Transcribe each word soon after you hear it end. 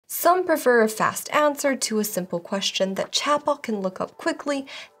Some prefer a fast answer to a simple question that chatbot can look up quickly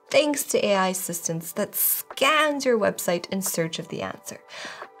thanks to AI assistants that scans your website in search of the answer.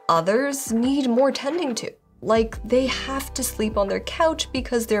 Others need more tending to, like they have to sleep on their couch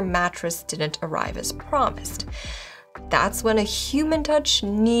because their mattress didn't arrive as promised. That's when a human touch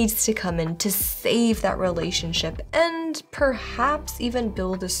needs to come in to save that relationship and perhaps even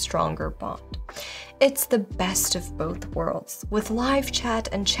build a stronger bond. It's the best of both worlds. With LiveChat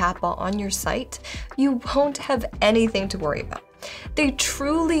and ChatBot on your site, you won't have anything to worry about. They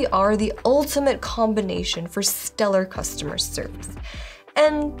truly are the ultimate combination for stellar customer service.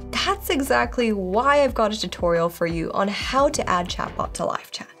 And that's exactly why I've got a tutorial for you on how to add ChatBot to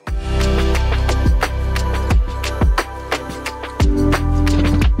LiveChat.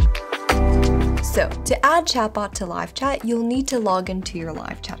 So, to add ChatBot to LiveChat, you'll need to log into your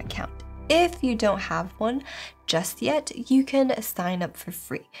LiveChat account. If you don't have one just yet, you can sign up for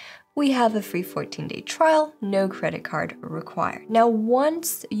free. We have a free 14-day trial, no credit card required. Now,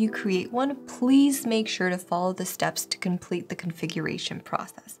 once you create one, please make sure to follow the steps to complete the configuration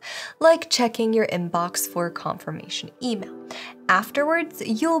process, like checking your inbox for a confirmation email. Afterwards,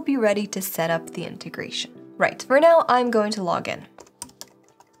 you'll be ready to set up the integration. Right, for now, I'm going to log in.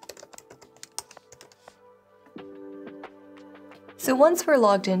 So once we're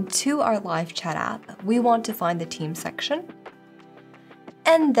logged into our LiveChat app, we want to find the team section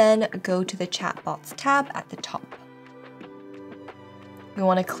and then go to the chatbots tab at the top. We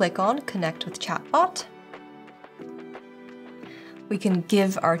want to click on Connect with Chatbot. We can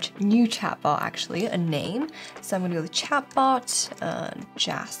give our new chatbot actually a name. So I'm going to go with Chatbot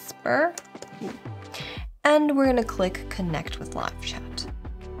Jasper. And we're going to click Connect with LiveChat.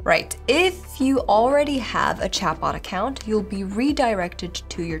 Right, if you already have a chatbot account, you'll be redirected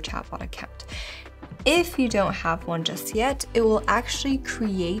to your chatbot account. If you don't have one just yet, it will actually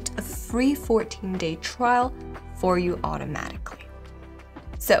create a free 14-day trial for you automatically.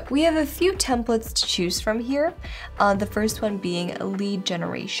 So we have a few templates to choose from here. The first one being lead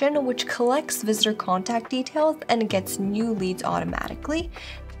generation, which collects visitor contact details and gets new leads automatically.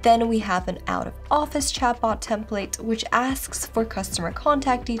 Then we have an out-of-office chatbot template, which asks for customer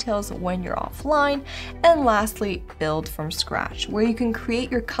contact details when you're offline. And lastly, build from scratch, where you can create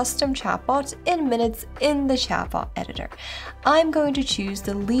your custom chatbot in minutes in the chatbot editor. I'm going to choose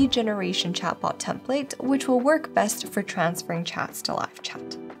the lead generation chatbot template, which will work best for transferring chats to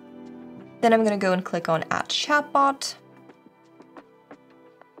LiveChat. Then I'm going to go and click on Add Chatbot.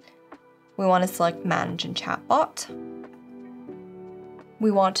 We want to select Manage in Chatbot. We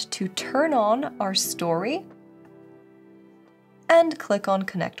want to turn on our story and click on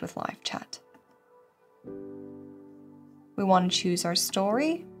Connect with LiveChat. We want to choose our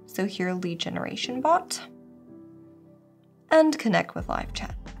story, so here lead generation bot, and connect with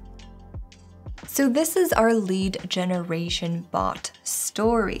LiveChat. So this is our lead generation bot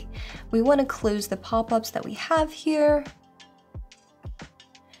story. We want to close the pop-ups that we have here.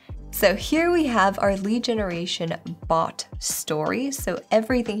 So here we have our lead generation bot story. So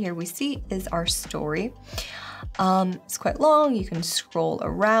everything here we see is our story. It's quite long. You can scroll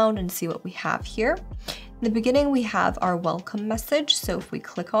around and see what we have here. In the beginning, we have our welcome message. So if we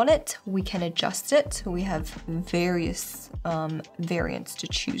click on it, we can adjust it. We have various variants to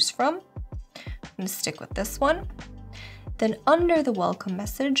choose from. I'm going to stick with this one. Then under the welcome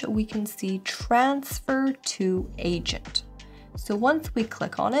message, we can see transfer to agent. So once we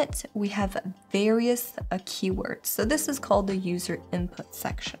click on it, we have various keywords. So this is called the user input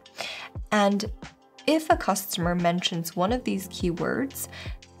section. And if a customer mentions one of these keywords,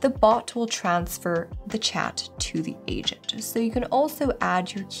 the bot will transfer the chat to the agent. So you can also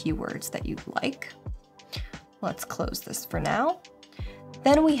add your keywords that you'd like. Let's close this for now.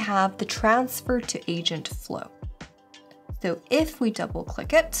 Then we have the transfer to agent flow. So if we double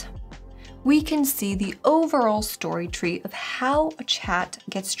click it, we can see the overall story tree of how a chat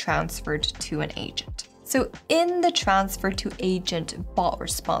gets transferred to an agent. So in the transfer to agent bot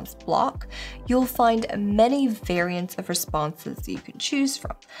response block, you'll find many variants of responses you can choose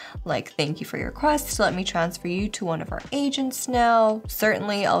from, like thank you for your request, let me transfer you to one of our agents now,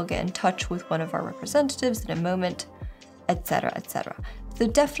 certainly I'll get in touch with one of our representatives in a moment, etc., etc. So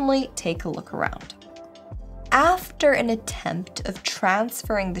definitely take a look around. After an attempt of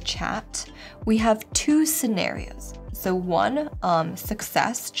transferring the chat, we have two scenarios. So one,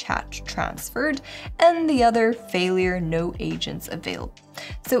 success, chat transferred, and the other, failure, no agents available.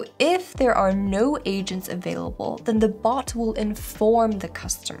 So if there are no agents available, then the bot will inform the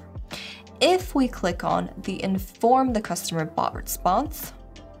customer. If we click on the Inform the Customer bot response,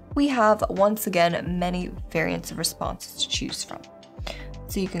 we have, once again, many variants of responses to choose from.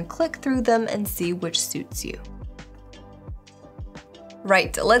 so you can click through them and see which suits you.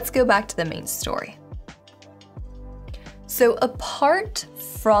 Right, let's go back to the main story. So apart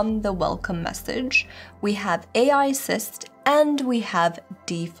from the welcome message, we have AI Assist and we have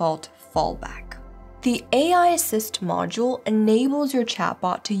default fallback. The AI Assist module enables your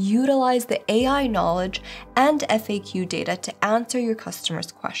chatbot to utilize the AI knowledge and FAQ data to answer your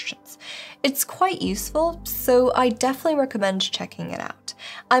customers' questions. It's quite useful, so I definitely recommend checking it out.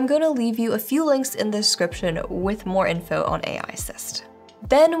 I'm going to leave you a few links in the description with more info on AI Assist.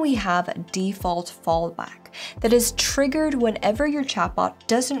 Then we have default fallback that is triggered whenever your chatbot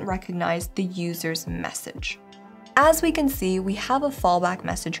doesn't recognize the user's message. As we can see, we have a fallback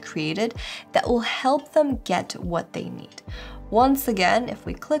message created that will help them get what they need. Once again, if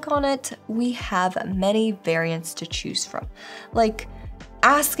we click on it, we have many variants to choose from, like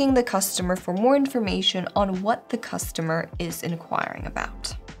asking the customer for more information on what the customer is inquiring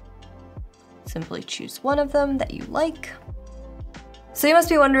about. Simply choose one of them that you like. So you must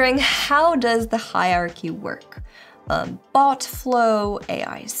be wondering, how does the hierarchy work? Bot flow,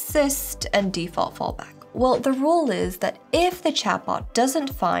 AI Assist, and default fallback. Well, the rule is that if the chatbot doesn't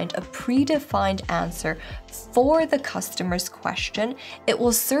find a predefined answer for the customer's question, it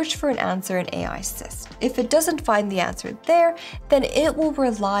will search for an answer in AI Assist. If it doesn't find the answer there, then it will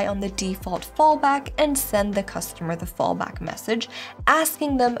rely on the default fallback and send the customer the fallback message,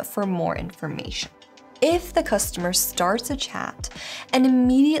 asking them for more information. If the customer starts a chat and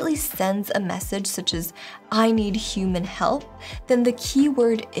immediately sends a message such as, "I need human help," then the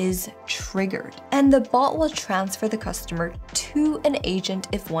keyword is triggered, and the bot will transfer the customer to an agent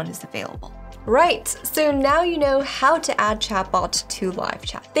if one is available. Right, so now you know how to add chatbot to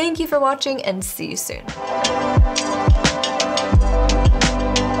LiveChat. Thank you for watching and see you soon.